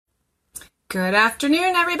Good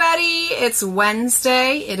afternoon, everybody. It's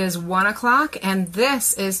Wednesday. It is 1 o'clock, and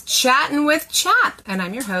this is Chatting with Chap, and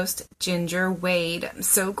I'm your host, Ginger Wade. I'm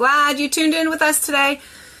so glad you tuned in with us today.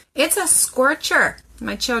 It's a scorcher.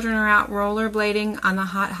 My children are out rollerblading on the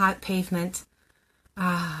hot pavement.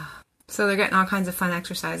 So they're getting all kinds of fun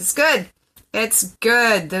exercise. It's good. It's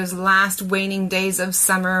good. Those last waning days of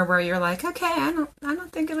summer where you're like, okay, I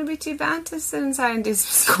don't think it'll be too bad to sit inside and do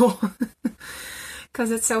some school.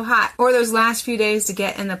 Because it's so hot. Or those last few days to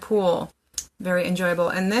get in the pool. Very enjoyable.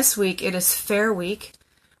 And this week, it is Fair Week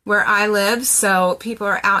where I live. So people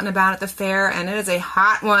are out and about at the fair. And it is a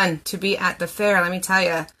hot one to be at the fair. Let me tell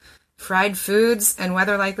you. Fried foods and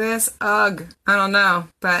weather like this. Ugh. I don't know.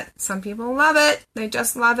 But some people love it. They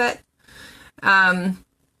just love it. And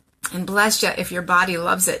bless you if your body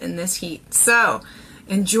loves it in this heat. So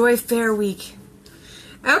enjoy Fair Week.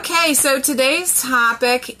 Okay, so today's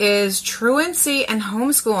topic is truancy and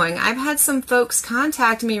homeschooling. I've had some folks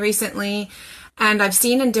contact me recently, and I've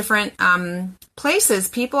seen in different places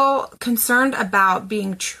people concerned about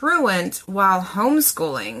being truant while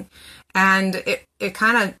homeschooling. And it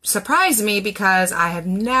kind of surprised me because I have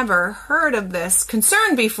never heard of this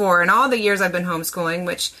concern before in all the years I've been homeschooling,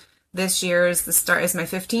 which this year is my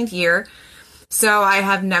 15th year. So I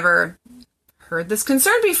have never heard this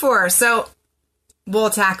concern before. So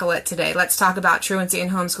we'll tackle it today. Let's talk about truancy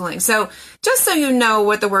and homeschooling. So just so you know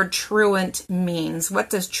what the word truant means,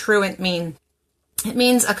 what does truant mean? It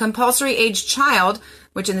means a compulsory age child,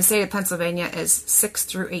 which in the state of Pennsylvania is 6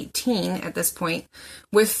 through 18 at this point,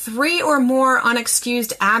 with 3 or more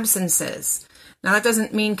unexcused absences. Now that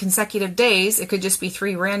doesn't mean consecutive days. It could just be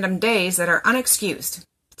 3 random days that are unexcused.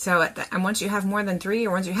 So and once you have more than 3,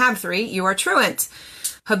 or once you have 3, you are truant.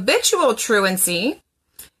 Habitual truancy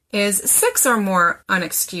is 6 or more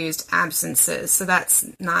unexcused absences. So that's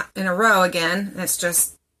not in a row again. It's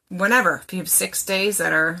just whenever. If you have 6 days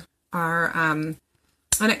that are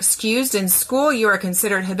unexcused in school, you are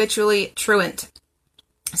considered habitually truant.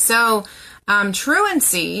 So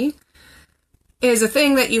truancy is a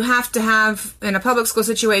thing that you have to have in a public school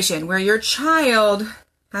situation where your child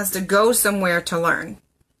has to go somewhere to learn.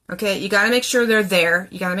 Okay, you got to make sure they're there.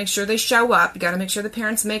 You got to make sure they show up. You got to make sure the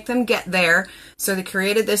parents make them get there. So they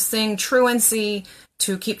created this thing, truancy,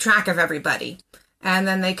 to keep track of everybody. And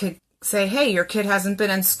then they could say, hey, your kid hasn't been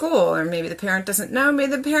in school, or maybe the parent doesn't know,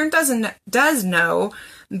 maybe the parent does know.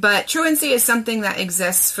 But truancy is something that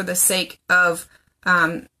exists for the sake of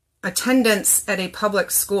attendance at a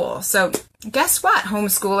public school. So guess what,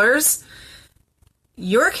 homeschoolers?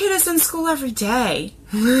 Your kid is in school every day.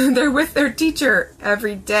 They're with their teacher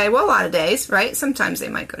every day. Well, a lot of days, right? Sometimes they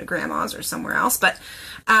might go to grandma's or somewhere else. But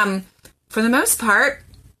for the most part,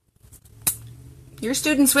 your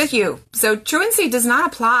student's with you. So truancy does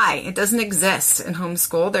not apply. It doesn't exist in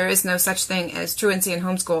homeschool. There is no such thing as truancy in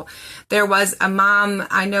homeschool. There was a mom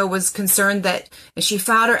I know was concerned that she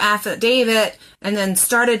filed her affidavit and then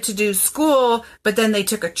started to do school, but then they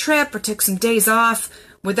took a trip or took some days off.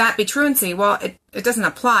 Would that be truancy? Well, it doesn't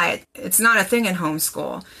apply. It's not a thing in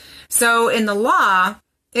homeschool. So in the law,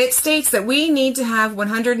 it states that we need to have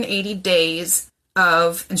 180 days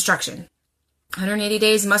of instruction. 180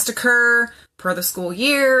 days must occur per the school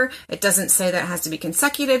year. It doesn't say that it has to be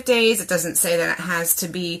consecutive days. It doesn't say that it has to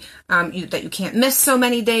be that you can't miss so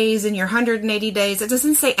many days in your 180 days. It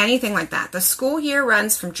doesn't say anything like that. The school year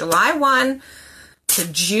runs from July 1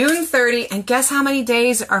 to June 30. And guess how many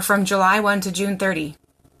days are from July 1 to June 30?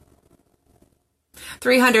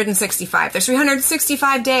 365. There's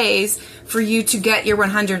 365 days for you to get your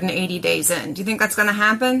 180 days in. Do you think that's going to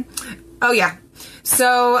happen? Oh, yeah.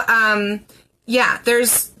 So,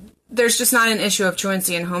 there's just not an issue of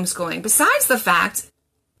truancy in homeschooling. Besides the fact,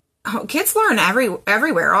 kids learn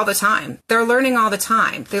everywhere all the time. They're learning all the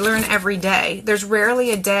time. They learn every day. There's rarely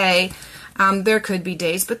a day, there could be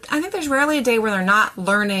days, but I think there's rarely a day where they're not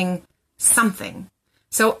learning something.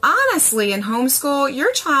 So honestly, in homeschool,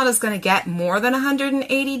 your child is going to get more than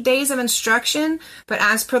 180 days of instruction, but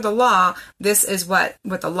as per the law, this is what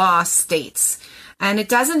the law states. And it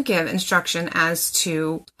doesn't give instruction as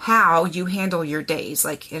to how you handle your days.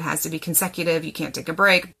 Like, it has to be consecutive, you can't take a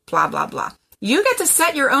break, blah, blah, blah. You get to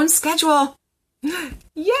set your own schedule.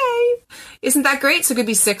 Yay! Isn't that great? So it could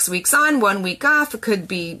be 6 weeks on, 1 week off. It could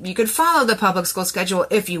be, you could follow the public school schedule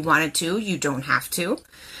if you wanted to. You don't have to.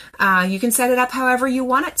 You can set it up however you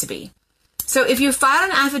want it to be. So if you file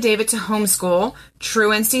an affidavit to homeschool,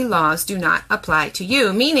 truancy laws do not apply to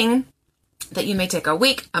you, meaning that you may take a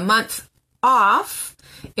week, a month off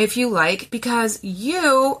if you like, because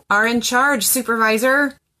you are in charge,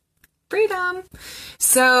 supervisor. Freedom.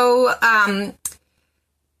 So,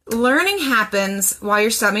 learning happens while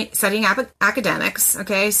you're studying academics,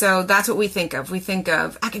 okay? So that's what we think of. We think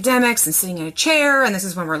of academics and sitting in a chair, and this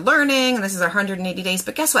is when we're learning, and this is our 180 days.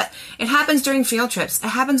 But guess what? It happens during field trips. It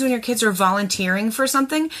happens when your kids are volunteering for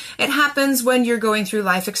something. It happens when you're going through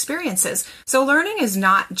life experiences. So learning is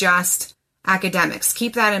not just academics.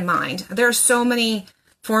 Keep that in mind. There are so many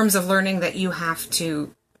forms of learning that you have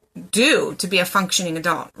to do to be a functioning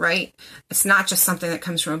adult, right? It's not just something that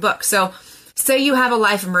comes from a book. So say you have a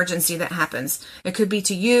life emergency that happens. It could be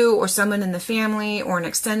to you or someone in the family or an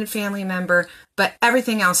extended family member, but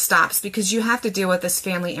everything else stops because you have to deal with this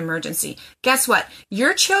family emergency. Guess what?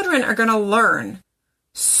 Your children are going to learn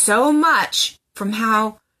so much from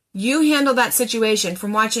how you handle that situation,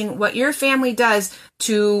 from watching what your family does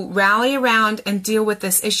to rally around and deal with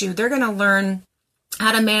this issue. They're going to learn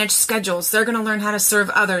how to manage schedules. They're going to learn how to serve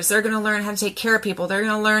others. They're going to learn how to take care of people. They're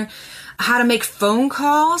going to learn how to make phone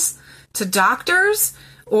calls to doctors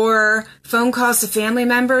or phone calls to family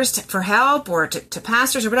members for help or to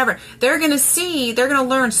pastors or whatever. They're going to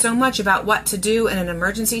learn so much about what to do in an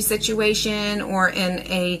emergency situation or in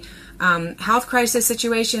a health crisis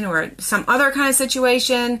situation or some other kind of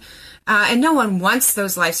situation. And no one wants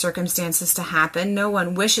those life circumstances to happen. No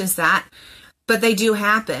one wishes that, but they do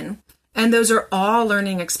happen. And those are all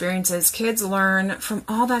learning experiences. Kids learn from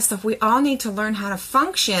all that stuff. We all need to learn how to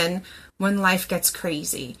function when life gets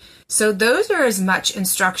crazy. So those are as much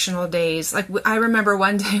instructional days. Like I remember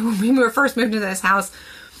one day when we were first moved into this house,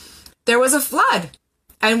 there was a flood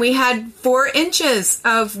and we had 4 inches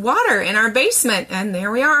of water in our basement. And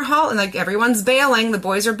there we are, and like everyone's bailing. The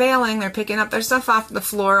boys are bailing. They're picking up their stuff off the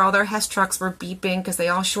floor. All their Hess trucks were beeping because they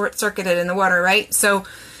all short circuited in the water, right? So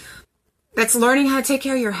that's learning how to take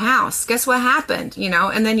care of your house. Guess what happened?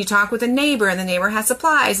 And then you talk with a neighbor and the neighbor has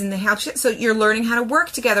supplies and they help. So you're learning how to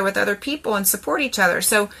work together with other people and support each other.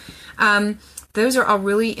 So those are all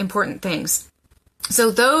really important things. So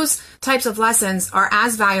those types of lessons are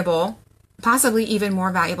as valuable, possibly even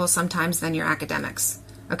more valuable sometimes than your academics.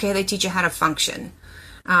 Okay, they teach you how to function.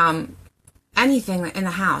 Anything in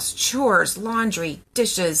the house, chores, laundry,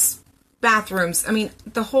 dishes, bathrooms. I mean,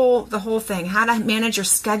 the whole thing, how to manage your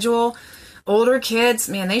schedule. Older kids,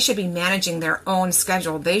 man, they should be managing their own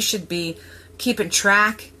schedule. They should be keeping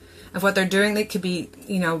track of what they're doing. They could be,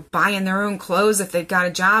 buying their own clothes if they've got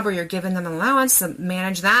a job or you're giving them an allowance to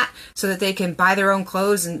manage that so that they can buy their own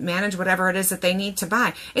clothes and manage whatever it is that they need to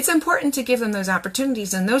buy. It's important to give them those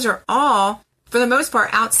opportunities, and those are all, for the most part,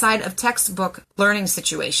 outside of textbook learning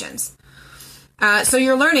situations. So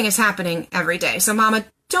your learning is happening every day. So mama,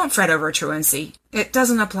 don't fret over truancy. It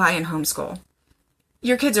doesn't apply in homeschool.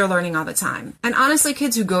 Your kids are learning all the time. And honestly,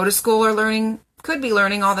 kids who go to school could be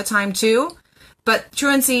learning all the time too. But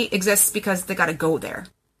truancy exists because they got to go there.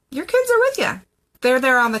 Your kids are with you. They're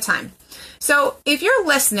there all the time. So if you're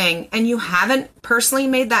listening and you haven't personally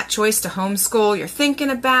made that choice to homeschool, you're thinking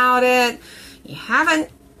about it, you haven't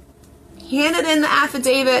handed in the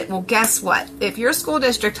affidavit, well, guess what? If your school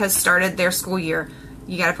district has started their school year,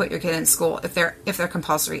 you got to put your kid in school if they're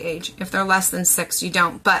compulsory age. If they're less than 6, you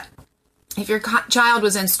don't. But if your child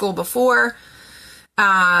was in school before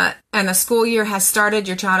and the school year has started,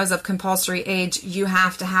 your child is of compulsory age, you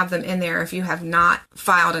have to have them in there if you have not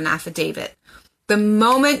filed an affidavit. The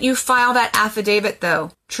moment you file that affidavit,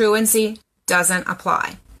 though, truancy doesn't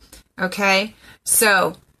apply. Okay?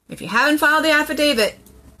 So if you haven't filed the affidavit,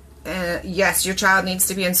 yes, your child needs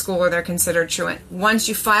to be in school or they're considered truant. Once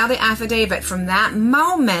you file the affidavit, from that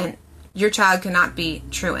moment, your child cannot be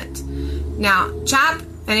truant. Now, CHAP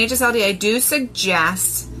and HSLDA do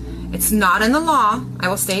suggest, it's not in the law, I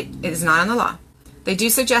will state it is not in the law. They do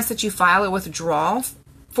suggest that you file a withdrawal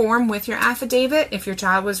form with your affidavit if your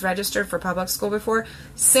child was registered for public school before,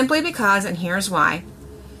 simply because, and here's why,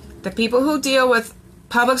 the people who deal with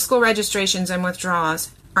public school registrations and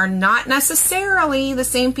withdrawals are not necessarily the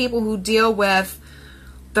same people who deal with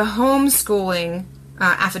the homeschooling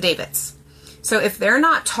affidavits. So if they're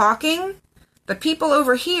not talking, the people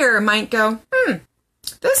over here might go,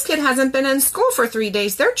 this kid hasn't been in school for 3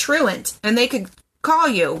 days. They're truant. And they could call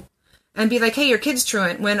you and be like, hey, your kid's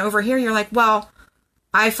truant. When over here you're like, well,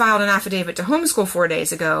 I filed an affidavit to homeschool 4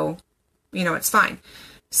 days ago. It's fine.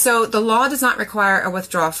 So the law does not require a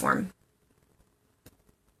withdrawal form.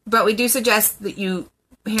 But we do suggest that you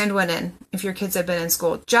hand one in if your kids have been in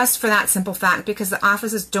school, just for that simple fact, because the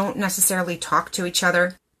offices don't necessarily talk to each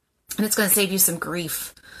other. And it's going to save you some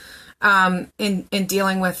grief in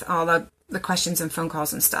dealing with all the questions and phone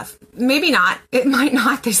calls and stuff. Maybe not. It might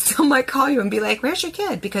not. They still might call you and be like, where's your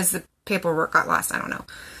kid? Because the paperwork got lost. I don't know.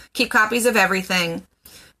 Keep copies of everything.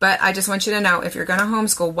 But I just want you to know, if you're going to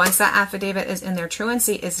homeschool, once that affidavit is in there,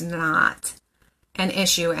 truancy is not an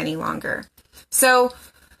issue any longer. So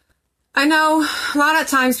I know a lot of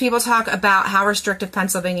times people talk about how restrictive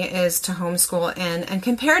Pennsylvania is to homeschool, and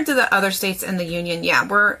compared to the other states in the union, yeah,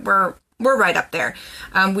 we're right up there.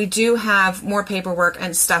 We do have more paperwork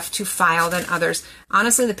and stuff to file than others.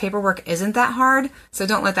 Honestly, the paperwork isn't that hard, so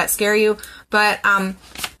don't let that scare you. But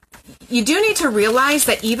you do need to realize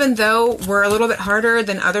that even though we're a little bit harder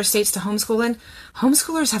than other states to homeschool in,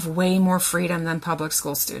 homeschoolers have way more freedom than public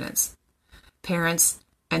school students, parents,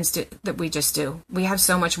 and that we just do. We have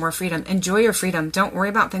so much more freedom. Enjoy your freedom. Don't worry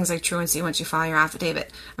about things like truancy once you file your affidavit.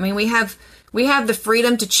 I mean, we have the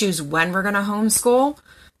freedom to choose when we're going to homeschool,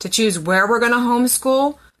 to choose where we're going to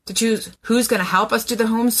homeschool, to choose who's going to help us do the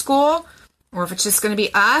homeschool, or if it's just going to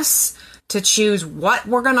be us, to choose what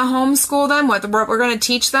we're going to homeschool them, what we're going to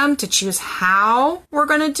teach them, to choose how we're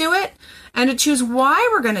going to do it, and to choose why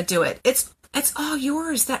we're going to do it. It's all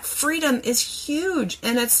yours. That freedom is huge,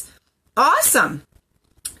 and it's awesome.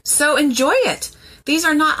 So enjoy it. These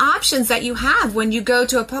are not options that you have when you go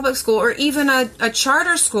to a public school or even a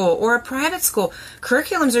charter school or a private school.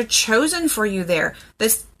 Curriculums are chosen for you there.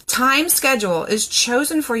 This time schedule is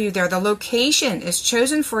chosen for you there. The location is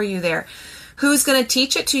chosen for you there. Who's going to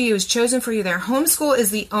teach it to you is chosen for you there. Homeschool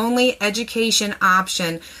is the only education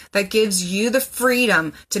option that gives you the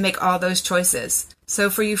freedom to make all those choices. So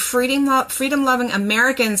for you freedom-loving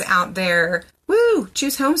Americans out there, woo,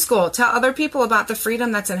 choose homeschool. Tell other people about the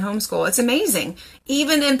freedom that's in homeschool. It's amazing.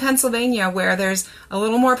 Even in Pennsylvania, where there's a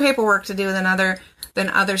little more paperwork to do than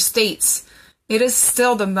other states, it is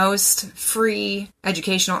still the most free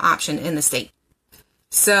educational option in the state.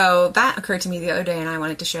 So that occurred to me the other day, and I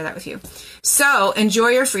wanted to share that with you. So enjoy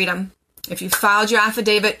your freedom. If you filed your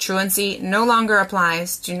affidavit, truancy no longer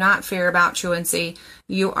applies. Do not fear about truancy.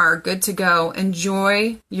 You are good to go.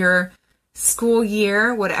 Enjoy your school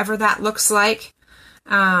year, whatever that looks like,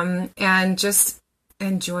 and just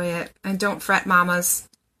enjoy it. And don't fret, mamas.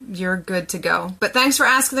 You're good to go. But thanks for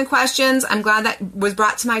asking the questions. I'm glad that was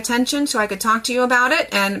brought to my attention so I could talk to you about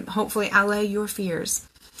it and hopefully allay your fears.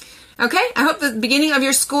 Okay, I hope the beginning of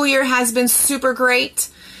your school year has been super great,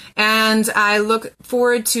 and I look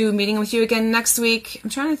forward to meeting with you again next week. I'm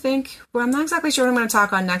trying to think. Well, I'm not exactly sure what I'm going to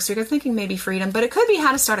talk on next week. I'm thinking maybe freedom, but it could be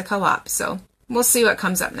how to start a co-op. So we'll see what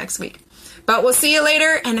comes up next week. But we'll see you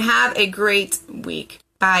later, and have a great week.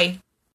 Bye.